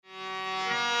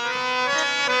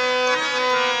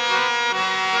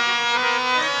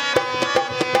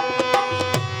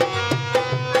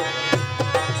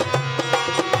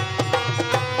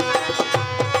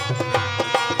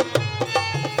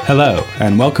Hello,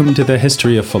 and welcome to the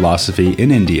History of Philosophy in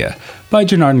India by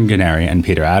Janardhan Ganeri and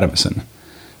Peter Adamson,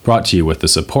 brought to you with the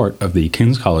support of the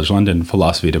King's College London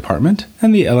Philosophy Department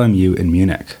and the LMU in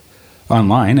Munich,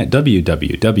 online at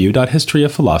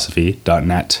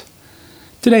www.historyofphilosophy.net.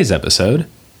 Today's episode,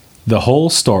 The Whole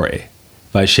Story,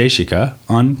 Vaisheshika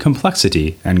on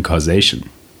Complexity and Causation.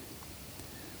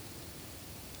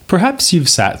 Perhaps you've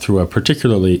sat through a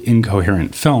particularly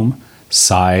incoherent film,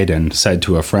 sighed and said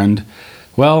to a friend,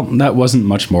 well, that wasn't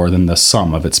much more than the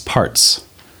sum of its parts.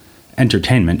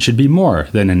 Entertainment should be more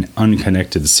than an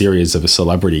unconnected series of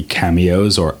celebrity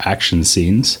cameos or action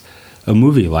scenes. A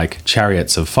movie like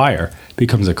Chariots of Fire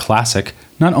becomes a classic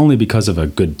not only because of a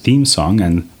good theme song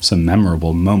and some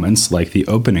memorable moments like the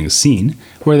opening scene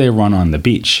where they run on the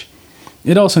beach.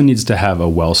 It also needs to have a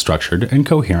well-structured and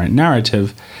coherent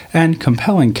narrative and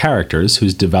compelling characters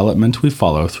whose development we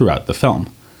follow throughout the film.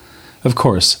 Of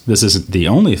course, this isn't the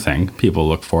only thing people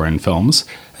look for in films,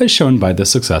 as shown by the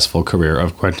successful career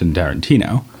of Quentin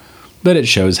Tarantino, but it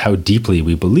shows how deeply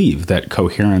we believe that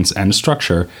coherence and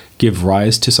structure give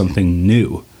rise to something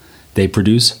new. They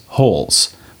produce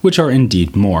wholes, which are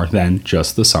indeed more than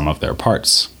just the sum of their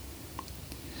parts.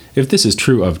 If this is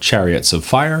true of Chariots of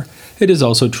Fire, it is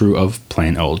also true of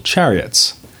plain old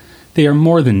chariots. They are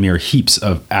more than mere heaps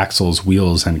of axles,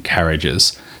 wheels, and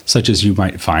carriages, such as you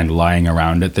might find lying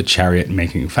around at the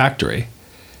chariot-making factory.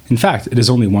 In fact, it is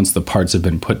only once the parts have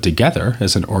been put together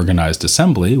as an organized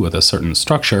assembly with a certain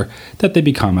structure that they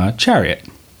become a chariot.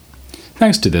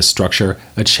 Thanks to this structure,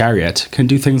 a chariot can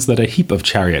do things that a heap of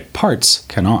chariot parts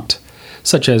cannot,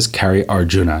 such as carry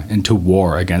Arjuna into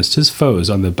war against his foes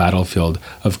on the battlefield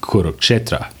of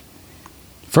Kurukshetra.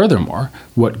 Furthermore,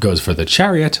 what goes for the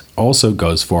chariot also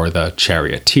goes for the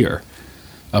charioteer.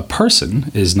 A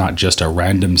person is not just a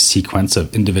random sequence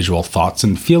of individual thoughts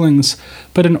and feelings,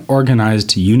 but an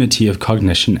organized unity of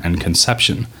cognition and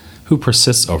conception, who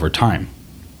persists over time.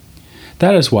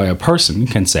 That is why a person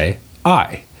can say,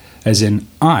 I, as in,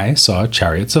 I saw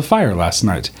Chariots of Fire last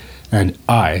night, and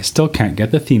I still can't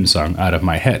get the theme song out of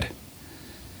my head.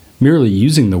 Merely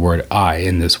using the word I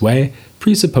in this way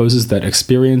presupposes that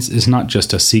experience is not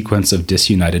just a sequence of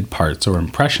disunited parts or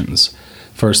impressions,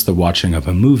 first the watching of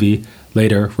a movie,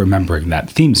 later remembering that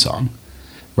theme song.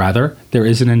 Rather, there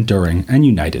is an enduring and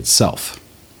united self.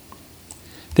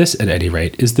 This, at any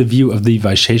rate, is the view of the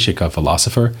Vaisheshika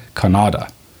philosopher Kanada.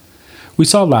 We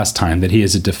saw last time that he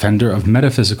is a defender of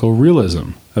metaphysical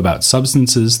realism about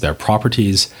substances, their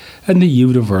properties, and the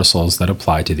universals that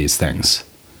apply to these things.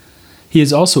 He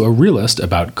is also a realist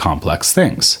about complex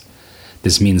things.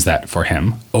 This means that, for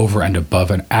him, over and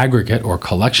above an aggregate or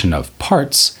collection of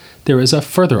parts, there is a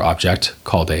further object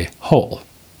called a whole.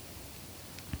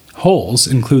 Wholes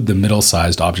include the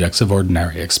middle-sized objects of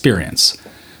ordinary experience.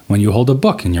 When you hold a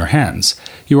book in your hands,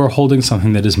 you are holding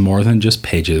something that is more than just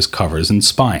pages, covers, and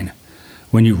spine.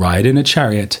 When you ride in a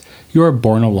chariot, you are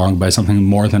borne along by something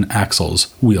more than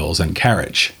axles, wheels, and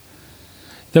carriage.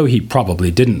 Though he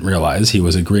probably didn't realize he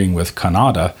was agreeing with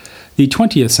Kanada, the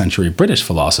 20th century British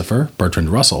philosopher Bertrand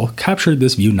Russell captured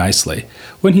this view nicely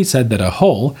when he said that a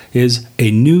whole is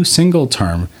a new single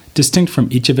term distinct from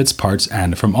each of its parts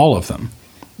and from all of them.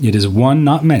 It is one,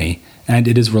 not many, and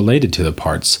it is related to the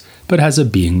parts, but has a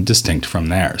being distinct from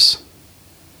theirs.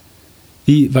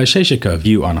 The Vaisheshika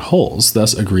view on wholes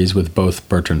thus agrees with both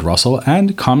Bertrand Russell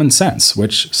and common sense,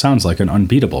 which sounds like an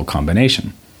unbeatable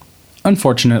combination.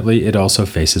 Unfortunately, it also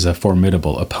faces a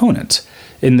formidable opponent,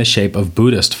 in the shape of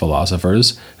Buddhist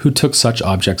philosophers who took such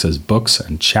objects as books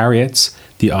and chariots,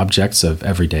 the objects of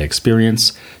everyday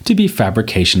experience, to be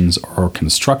fabrications or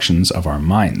constructions of our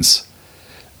minds.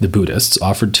 The Buddhists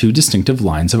offered two distinctive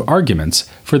lines of arguments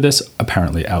for this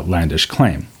apparently outlandish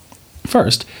claim.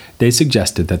 First, they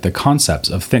suggested that the concepts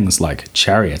of things like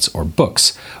chariots or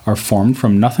books are formed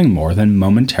from nothing more than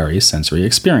momentary sensory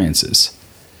experiences.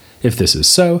 If this is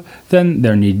so, then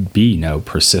there need be no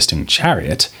persisting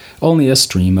chariot, only a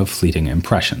stream of fleeting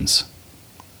impressions.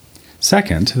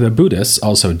 Second, the Buddhists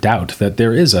also doubt that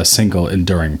there is a single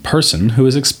enduring person who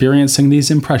is experiencing these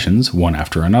impressions one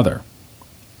after another.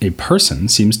 A person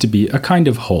seems to be a kind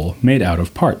of whole made out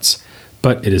of parts,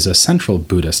 but it is a central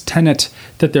Buddhist tenet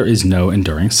that there is no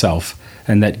enduring self,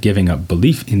 and that giving up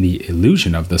belief in the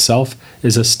illusion of the self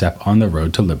is a step on the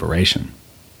road to liberation.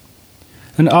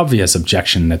 An obvious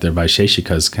objection that the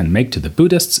Vaisheshikas can make to the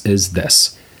Buddhists is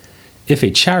this. If a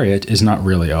chariot is not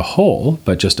really a whole,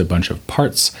 but just a bunch of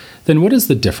parts, then what is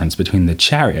the difference between the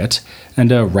chariot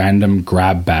and a random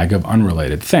grab bag of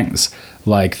unrelated things,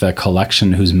 like the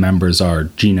collection whose members are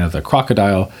Gina the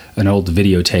crocodile, an old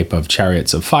videotape of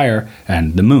Chariots of Fire,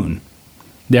 and the moon?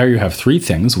 There you have three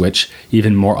things which,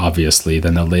 even more obviously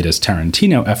than the latest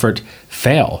Tarantino effort,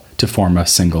 fail to form a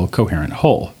single coherent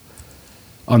whole.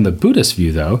 On the Buddhist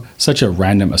view, though, such a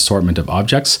random assortment of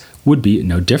objects would be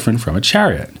no different from a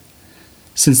chariot.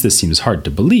 Since this seems hard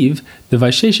to believe, the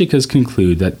Vaisheshikas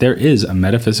conclude that there is a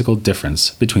metaphysical difference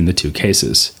between the two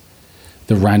cases.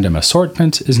 The random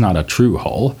assortment is not a true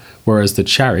whole, whereas the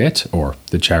chariot, or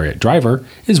the chariot driver,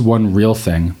 is one real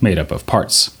thing made up of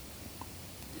parts.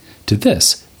 To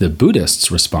this, the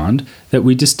Buddhists respond that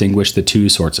we distinguish the two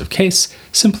sorts of case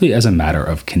simply as a matter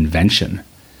of convention.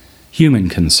 Human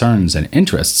concerns and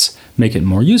interests make it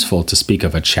more useful to speak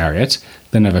of a chariot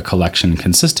than of a collection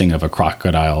consisting of a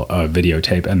crocodile, a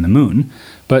videotape, and the moon,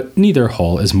 but neither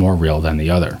whole is more real than the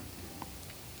other.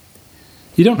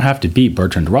 You don't have to be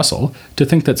Bertrand Russell to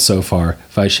think that so far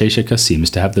Vaisheshika seems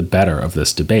to have the better of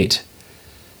this debate.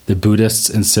 The Buddhists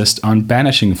insist on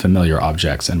banishing familiar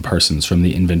objects and persons from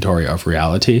the inventory of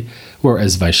reality,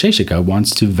 whereas Vaisheshika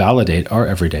wants to validate our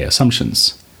everyday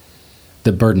assumptions.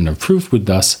 The burden of proof would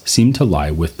thus seem to lie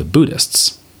with the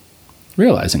Buddhists.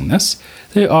 Realizing this,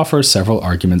 they offer several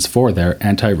arguments for their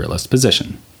anti-realist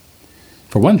position.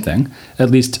 For one thing, at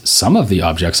least some of the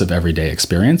objects of everyday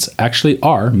experience actually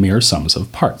are mere sums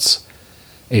of parts.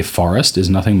 A forest is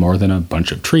nothing more than a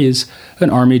bunch of trees, an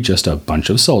army just a bunch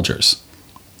of soldiers.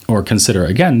 Or consider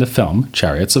again the film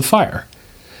Chariots of Fire.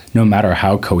 No matter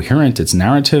how coherent its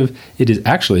narrative, it is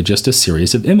actually just a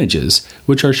series of images,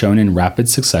 which are shown in rapid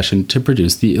succession to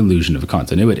produce the illusion of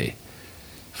continuity.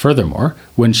 Furthermore,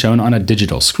 when shown on a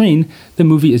digital screen, the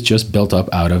movie is just built up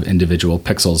out of individual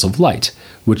pixels of light,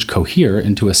 which cohere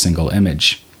into a single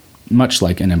image, much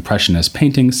like an impressionist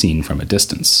painting seen from a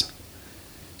distance.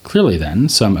 Clearly then,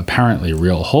 some apparently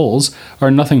real wholes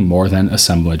are nothing more than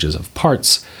assemblages of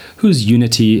parts, whose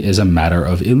unity is a matter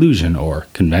of illusion or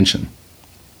convention.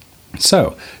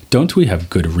 So, don't we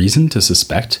have good reason to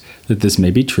suspect that this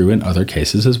may be true in other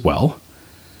cases as well?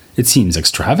 It seems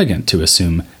extravagant to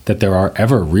assume that there are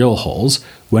ever real wholes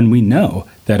when we know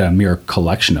that a mere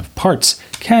collection of parts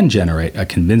can generate a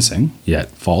convincing, yet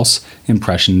false,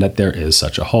 impression that there is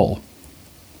such a whole.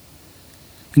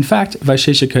 In fact,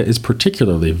 Vaisheshika is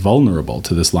particularly vulnerable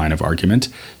to this line of argument,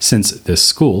 since this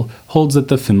school holds that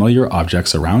the familiar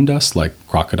objects around us, like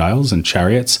crocodiles and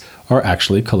chariots, are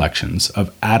actually collections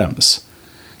of atoms.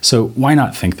 So why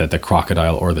not think that the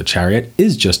crocodile or the chariot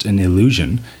is just an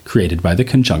illusion created by the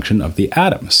conjunction of the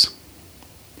atoms?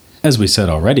 As we said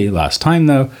already last time,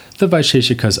 though, the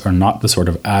Vaisheshikas are not the sort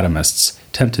of atomists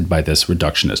tempted by this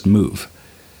reductionist move.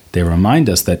 They remind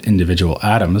us that individual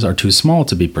atoms are too small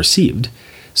to be perceived,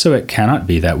 so it cannot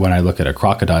be that when I look at a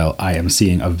crocodile, I am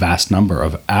seeing a vast number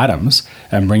of atoms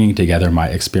and bringing together my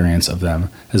experience of them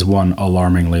as one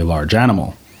alarmingly large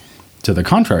animal. To the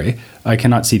contrary, I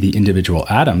cannot see the individual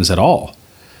atoms at all.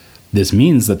 This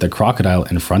means that the crocodile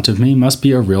in front of me must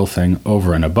be a real thing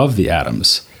over and above the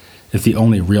atoms. If the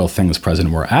only real things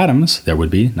present were atoms, there would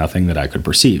be nothing that I could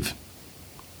perceive.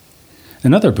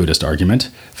 Another Buddhist argument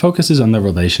focuses on the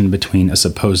relation between a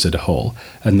supposed whole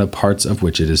and the parts of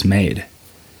which it is made.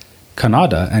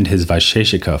 Kanada and his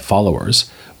Vaisheshika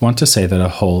followers want to say that a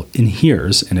whole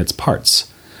inheres in its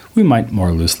parts. We might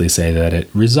more loosely say that it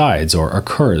resides or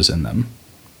occurs in them.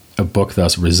 A book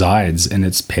thus resides in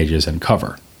its pages and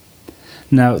cover.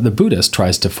 Now, the Buddhist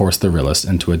tries to force the realist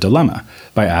into a dilemma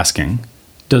by asking,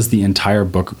 does the entire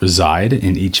book reside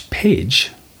in each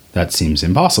page? That seems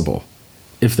impossible.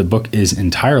 If the book is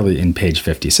entirely in page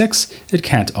 56, it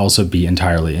can't also be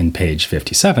entirely in page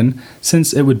 57,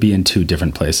 since it would be in two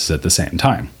different places at the same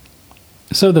time.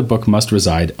 So the book must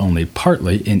reside only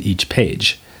partly in each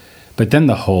page. But then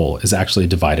the whole is actually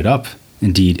divided up,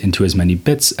 indeed into as many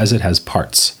bits as it has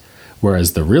parts,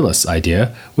 whereas the realist's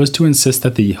idea was to insist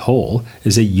that the whole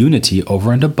is a unity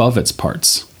over and above its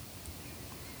parts.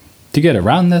 To get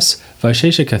around this,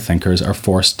 Vaisheshika thinkers are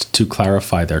forced to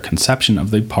clarify their conception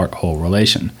of the part-whole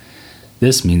relation.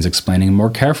 This means explaining more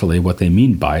carefully what they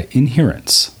mean by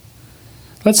inherence.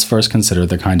 Let's first consider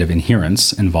the kind of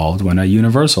inherence involved when a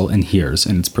universal inheres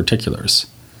in its particulars.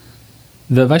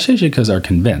 The Vaisheshikas are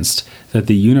convinced that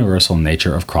the universal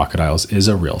nature of crocodiles is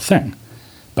a real thing,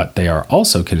 but they are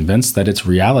also convinced that its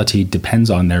reality depends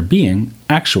on there being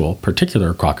actual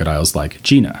particular crocodiles like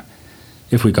Gina.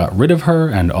 If we got rid of her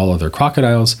and all other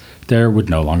crocodiles, there would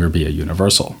no longer be a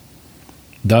universal.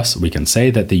 Thus, we can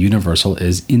say that the universal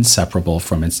is inseparable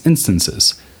from its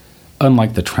instances.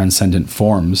 Unlike the transcendent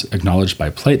forms acknowledged by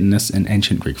Platonists in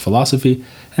ancient Greek philosophy,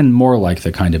 and more like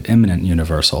the kind of immanent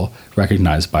universal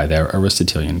recognized by their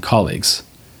Aristotelian colleagues.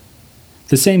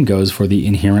 The same goes for the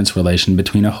inherence relation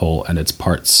between a whole and its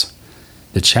parts.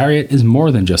 The chariot is more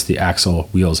than just the axle,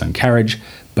 wheels, and carriage,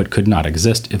 but could not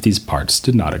exist if these parts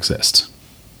did not exist.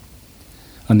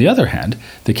 On the other hand,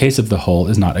 the case of the whole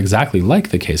is not exactly like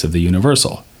the case of the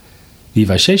universal. The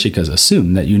Vaisheshikas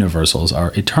assume that universals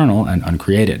are eternal and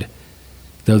uncreated.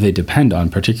 Though they depend on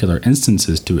particular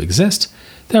instances to exist,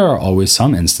 there are always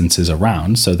some instances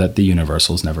around so that the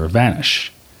universals never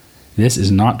vanish. This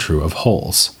is not true of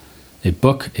wholes. A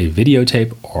book, a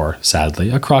videotape, or, sadly,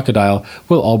 a crocodile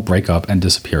will all break up and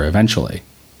disappear eventually.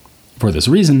 For this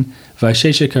reason,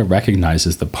 Vaisheshika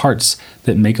recognizes the parts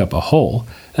that make up a whole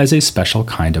as a special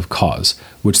kind of cause,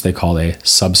 which they call a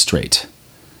substrate.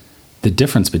 The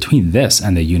difference between this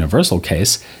and the universal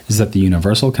case is that the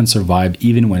universal can survive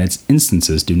even when its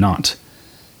instances do not.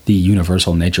 The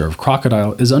universal nature of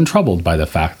crocodile is untroubled by the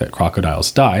fact that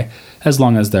crocodiles die, as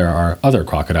long as there are other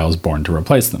crocodiles born to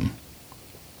replace them.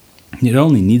 It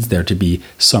only needs there to be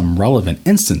some relevant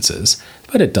instances,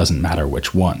 but it doesn't matter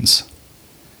which ones.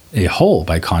 A whole,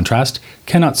 by contrast,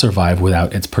 cannot survive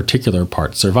without its particular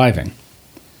part surviving.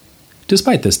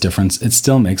 Despite this difference, it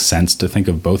still makes sense to think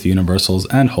of both universals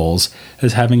and wholes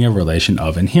as having a relation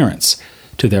of inherence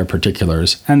to their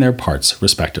particulars and their parts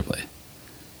respectively.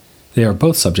 They are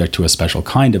both subject to a special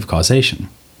kind of causation.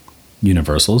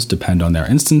 Universals depend on their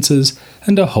instances,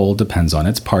 and a whole depends on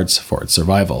its parts for its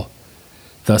survival.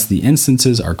 Thus, the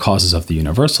instances are causes of the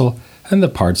universal, and the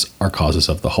parts are causes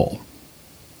of the whole.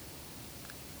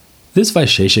 This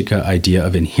Vaisheshika idea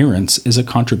of inherence is a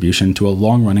contribution to a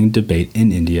long-running debate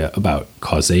in India about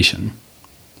causation.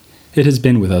 It has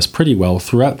been with us pretty well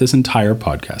throughout this entire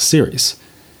podcast series.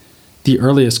 The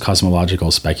earliest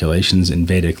cosmological speculations in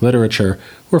Vedic literature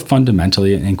were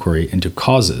fundamentally an inquiry into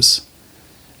causes.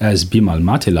 As Bimal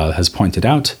Matilal has pointed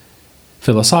out,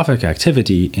 philosophic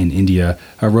activity in India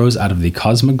arose out of the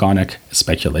cosmogonic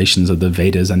speculations of the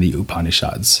Vedas and the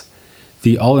Upanishads.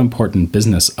 The all-important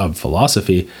business of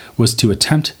philosophy was to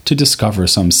attempt to discover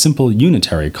some simple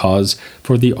unitary cause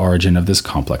for the origin of this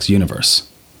complex universe.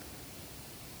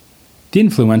 The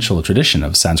influential tradition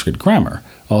of Sanskrit grammar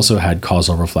also had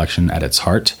causal reflection at its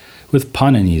heart, with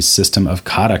Panini's system of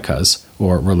karakas,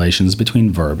 or relations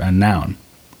between verb and noun.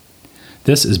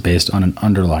 This is based on an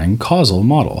underlying causal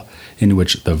model, in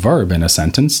which the verb in a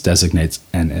sentence designates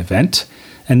an event,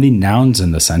 and the nouns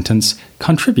in the sentence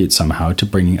contribute somehow to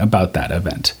bringing about that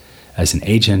event, as an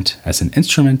agent, as an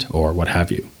instrument, or what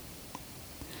have you.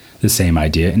 The same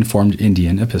idea informed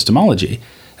Indian epistemology,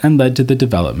 and led to the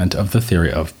development of the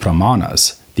theory of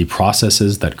pramanas, the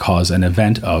processes that cause an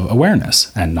event of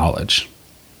awareness and knowledge.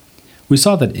 We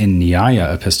saw that in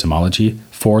Nyaya epistemology,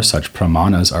 4 such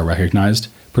pramanas are recognized: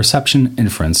 perception,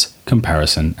 inference,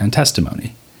 comparison, and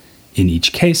testimony. In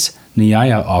each case,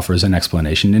 Nyaya offers an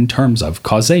explanation in terms of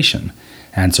causation,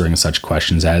 answering such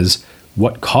questions as,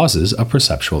 what causes a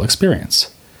perceptual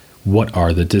experience? What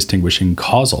are the distinguishing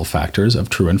causal factors of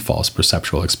true and false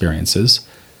perceptual experiences?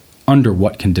 Under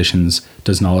what conditions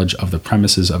does knowledge of the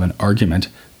premises of an argument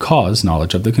cause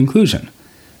knowledge of the conclusion?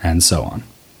 And so on.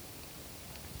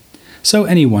 So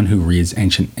anyone who reads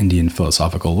ancient Indian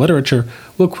philosophical literature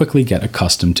will quickly get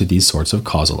accustomed to these sorts of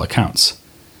causal accounts.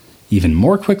 Even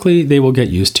more quickly, they will get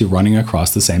used to running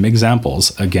across the same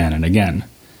examples again and again.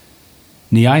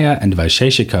 Nyaya and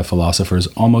Vaisheshika philosophers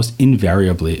almost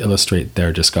invariably illustrate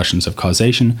their discussions of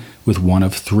causation with one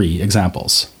of 3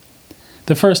 examples.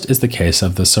 The first is the case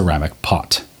of the ceramic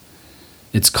pot.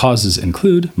 Its causes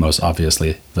include, most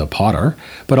obviously, the potter,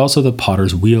 but also the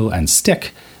potter's wheel and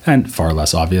stick, and far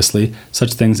less obviously,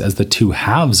 such things as the 2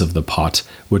 halves of the pot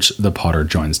which the potter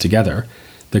joins together,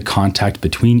 the contact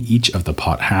between each of the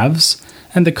pot halves,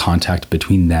 and the contact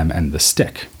between them and the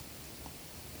stick.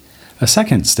 A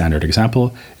second standard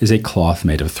example is a cloth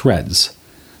made of threads.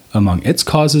 Among its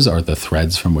causes are the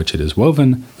threads from which it is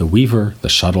woven, the weaver, the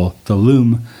shuttle, the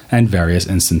loom, and various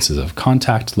instances of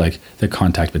contact, like the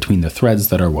contact between the threads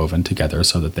that are woven together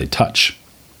so that they touch.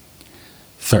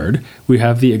 Third, we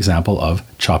have the example of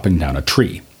chopping down a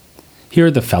tree.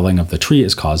 Here, the felling of the tree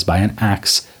is caused by an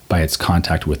axe, by its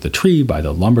contact with the tree, by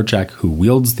the lumberjack who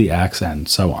wields the axe, and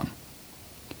so on.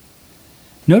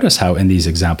 Notice how in these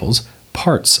examples,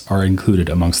 parts are included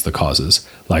amongst the causes,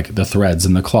 like the threads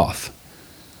in the cloth.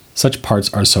 Such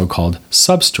parts are so-called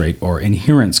substrate or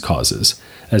inherence causes,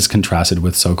 as contrasted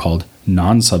with so-called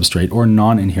non-substrate or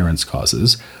non-inherence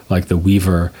causes, like the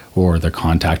weaver or the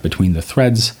contact between the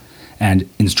threads, and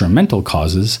instrumental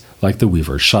causes, like the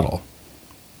weaver's shuttle.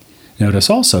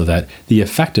 Notice also that the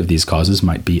effect of these causes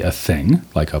might be a thing,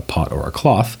 like a pot or a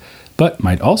cloth, but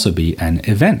might also be an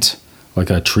event, like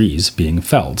a tree's being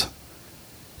felled.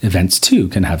 Events too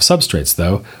can have substrates,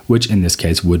 though, which in this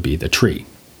case would be the tree.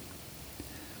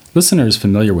 Listeners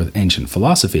familiar with ancient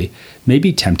philosophy may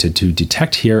be tempted to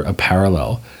detect here a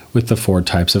parallel with the 4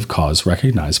 types of cause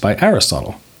recognized by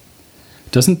Aristotle.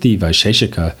 Doesn't the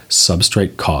Vaisheshika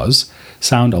substrate cause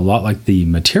sound a lot like the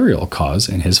material cause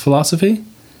in his philosophy?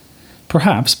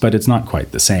 Perhaps, but it's not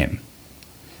quite the same.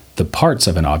 The parts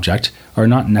of an object are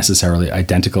not necessarily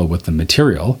identical with the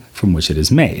material from which it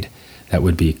is made. That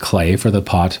would be clay for the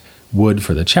pot, wood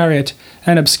for the chariot,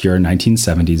 and obscure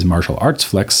 1970s martial arts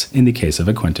flicks in the case of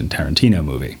a Quentin Tarantino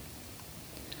movie.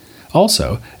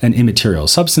 Also, an immaterial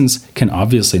substance can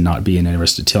obviously not be an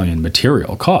Aristotelian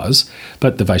material cause,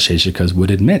 but the Vaisheshikas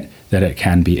would admit that it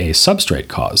can be a substrate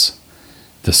cause.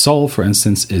 The soul, for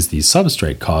instance, is the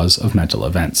substrate cause of mental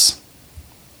events.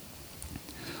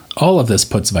 All of this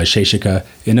puts Vaisheshika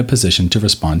in a position to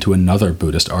respond to another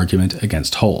Buddhist argument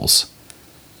against wholes.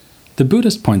 The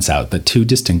Buddhist points out that 2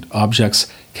 distinct objects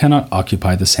cannot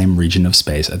occupy the same region of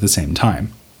space at the same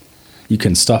time. You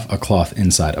can stuff a cloth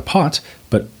inside a pot,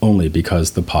 but only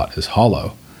because the pot is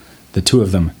hollow. The 2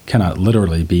 of them cannot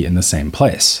literally be in the same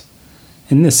place.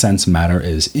 In this sense, matter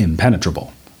is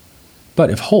impenetrable. But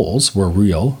if wholes were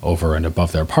real over and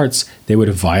above their parts, they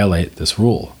would violate this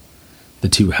rule. The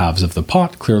 2 halves of the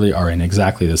pot clearly are in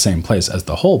exactly the same place as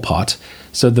the whole pot,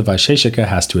 so the Vaisheshika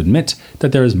has to admit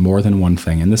that there is more than one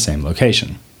thing in the same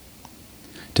location.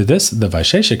 To this, the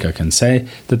Vaisheshika can say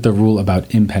that the rule about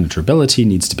impenetrability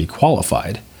needs to be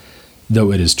qualified.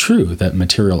 Though it is true that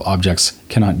material objects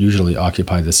cannot usually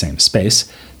occupy the same space,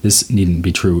 this needn't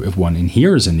be true if one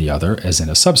inheres in the other as in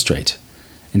a substrate.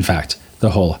 In fact,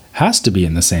 the whole has to be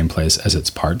in the same place as its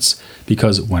parts,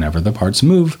 because whenever the parts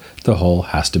move, the whole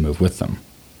has to move with them.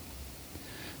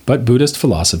 But Buddhist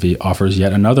philosophy offers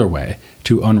yet another way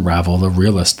to unravel the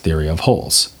realist theory of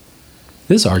wholes.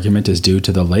 This argument is due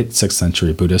to the late 6th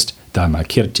century Buddhist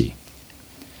Dhammakirti.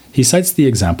 He cites the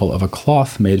example of a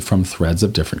cloth made from threads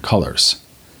of different colors.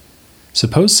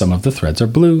 Suppose some of the threads are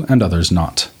blue and others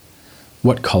not.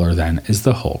 What color then is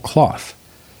the whole cloth?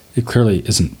 It clearly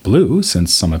isn't blue,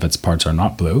 since some of its parts are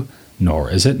not blue,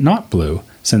 nor is it not blue,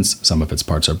 since some of its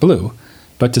parts are blue,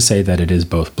 but to say that it is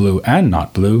both blue and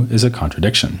not blue is a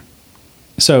contradiction.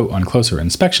 So, on closer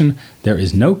inspection, there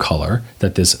is no color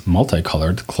that this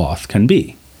multicolored cloth can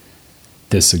be.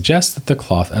 This suggests that the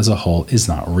cloth as a whole is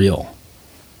not real.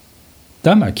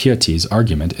 Dhammakirti's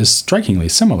argument is strikingly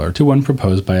similar to one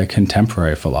proposed by a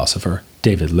contemporary philosopher,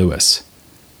 David Lewis.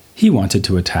 He wanted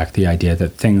to attack the idea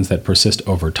that things that persist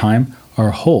over time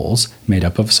are wholes made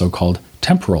up of so-called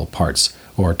temporal parts,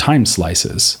 or time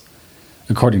slices.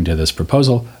 According to this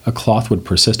proposal, a cloth would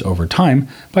persist over time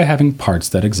by having parts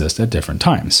that exist at different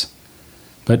times.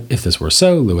 But if this were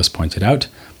so, Lewis pointed out,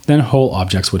 then whole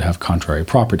objects would have contrary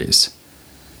properties.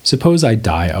 Suppose I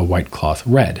dye a white cloth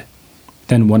red.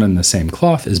 Then one and the same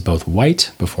cloth is both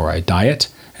white before I dye it,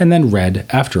 and then red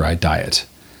after I dye it.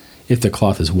 If the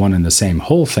cloth is one and the same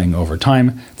whole thing over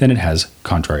time, then it has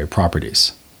contrary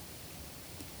properties.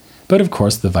 But of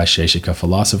course, the Vaisheshika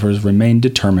philosophers remain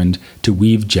determined to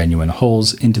weave genuine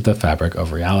wholes into the fabric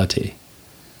of reality.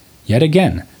 Yet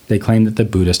again, they claim that the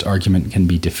Buddhist argument can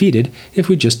be defeated if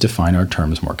we just define our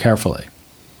terms more carefully.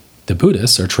 The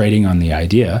Buddhists are trading on the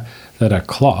idea that a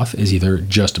cloth is either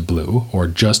just blue or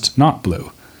just not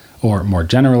blue, or more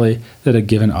generally, that a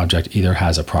given object either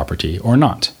has a property or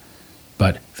not.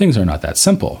 But things are not that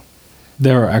simple.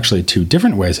 There are actually 2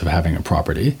 different ways of having a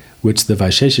property, which the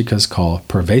Vaisheshikas call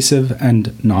pervasive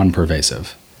and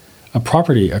non-pervasive. A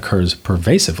property occurs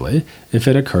pervasively if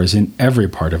it occurs in every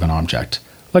part of an object,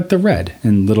 like the red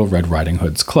in Little Red Riding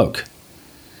Hood's cloak.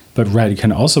 But red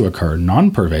can also occur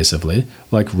non-pervasively,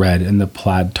 like red in the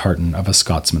plaid tartan of a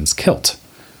Scotsman's kilt.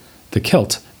 The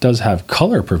kilt does have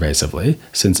color pervasively,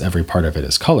 since every part of it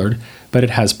is colored, but it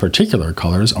has particular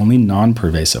colors only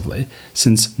non-pervasively,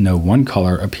 since no one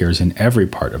color appears in every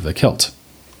part of the kilt.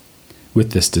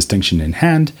 With this distinction in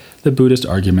hand, the Buddhist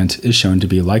argument is shown to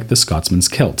be like the Scotsman's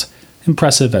kilt,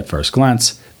 impressive at first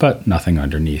glance, but nothing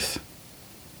underneath.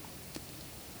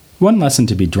 One lesson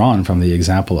to be drawn from the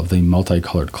example of the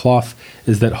multicolored cloth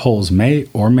is that wholes may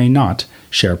or may not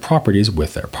share properties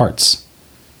with their parts.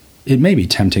 It may be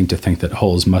tempting to think that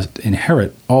wholes must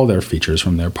inherit all their features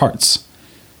from their parts.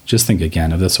 Just think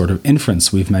again of the sort of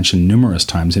inference we've mentioned numerous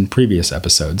times in previous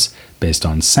episodes based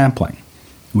on sampling.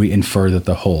 We infer that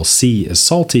the whole sea is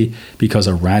salty because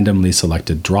a randomly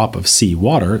selected drop of sea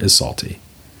water is salty.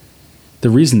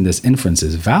 The reason this inference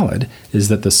is valid is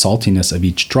that the saltiness of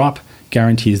each drop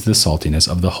guarantees the saltiness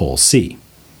of the whole sea.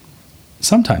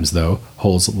 Sometimes, though,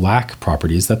 wholes lack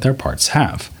properties that their parts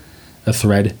have. A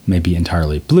thread may be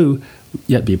entirely blue,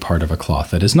 yet be part of a cloth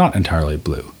that is not entirely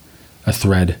blue. A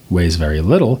thread weighs very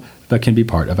little, but can be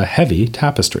part of a heavy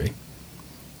tapestry.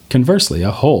 Conversely,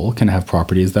 a whole can have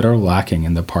properties that are lacking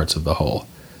in the parts of the whole.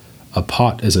 A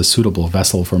pot is a suitable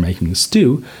vessel for making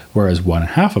stew, whereas one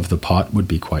half of the pot would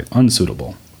be quite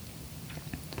unsuitable.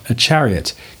 A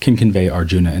chariot can convey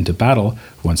Arjuna into battle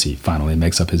once he finally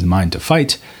makes up his mind to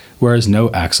fight, whereas no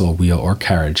axle, wheel, or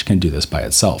carriage can do this by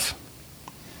itself.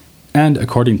 And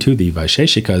according to the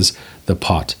Vaisheshikas, the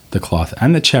pot, the cloth,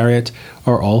 and the chariot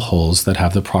are all wholes that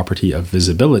have the property of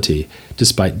visibility,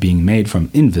 despite being made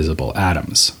from invisible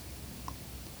atoms.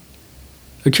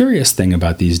 A curious thing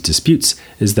about these disputes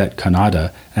is that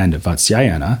Kanada and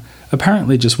Vatsyayana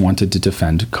apparently just wanted to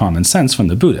defend common sense from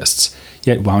the Buddhists,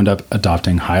 yet wound up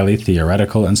adopting highly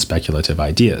theoretical and speculative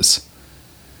ideas.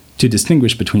 To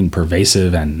distinguish between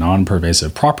pervasive and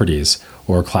non-pervasive properties,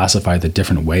 or classify the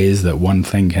different ways that one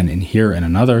thing can inhere in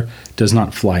another, does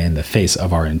not fly in the face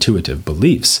of our intuitive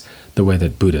beliefs, the way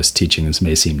that Buddhist teachings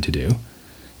may seem to do.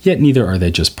 Yet neither are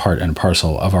they just part and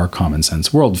parcel of our common sense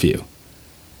worldview.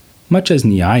 Much as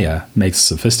Nyaya makes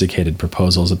sophisticated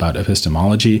proposals about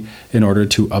epistemology in order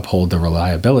to uphold the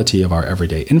reliability of our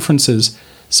everyday inferences,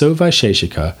 so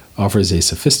Vaisheshika offers a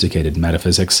sophisticated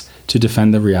metaphysics to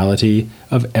defend the reality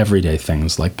of everyday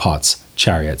things like pots,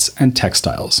 chariots, and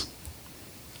textiles.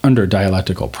 Under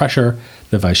dialectical pressure,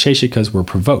 the Vaisheshikas were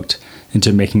provoked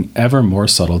into making ever more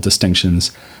subtle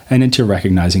distinctions and into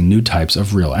recognizing new types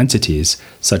of real entities,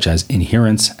 such as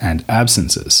inherents and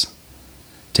absences.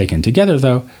 Taken together,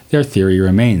 though, their theory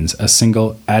remains a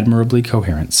single, admirably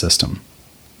coherent system.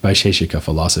 Vaisheshika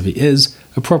philosophy is,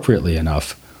 appropriately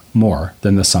enough, more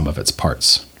than the sum of its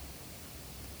parts.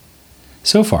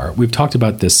 So far, we've talked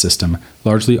about this system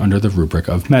largely under the rubric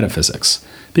of metaphysics,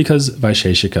 because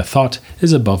Vaisheshika thought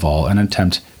is above all an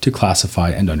attempt to classify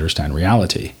and understand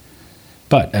reality.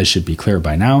 But, as should be clear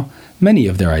by now, many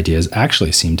of their ideas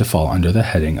actually seem to fall under the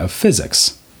heading of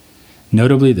physics.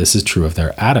 Notably, this is true of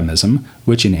their atomism,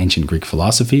 which in ancient Greek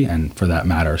philosophy, and for that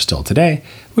matter still today,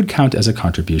 would count as a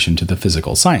contribution to the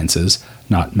physical sciences,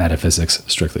 not metaphysics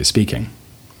strictly speaking.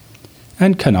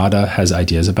 And Kanada has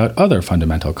ideas about other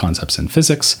fundamental concepts in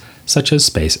physics, such as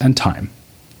space and time.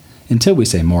 Until we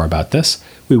say more about this,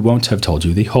 we won't have told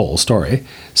you the whole story,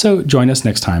 so join us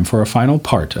next time for a final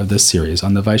part of this series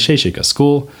on the Vaisheshika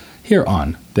school, here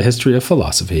on The History of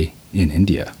Philosophy in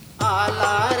India.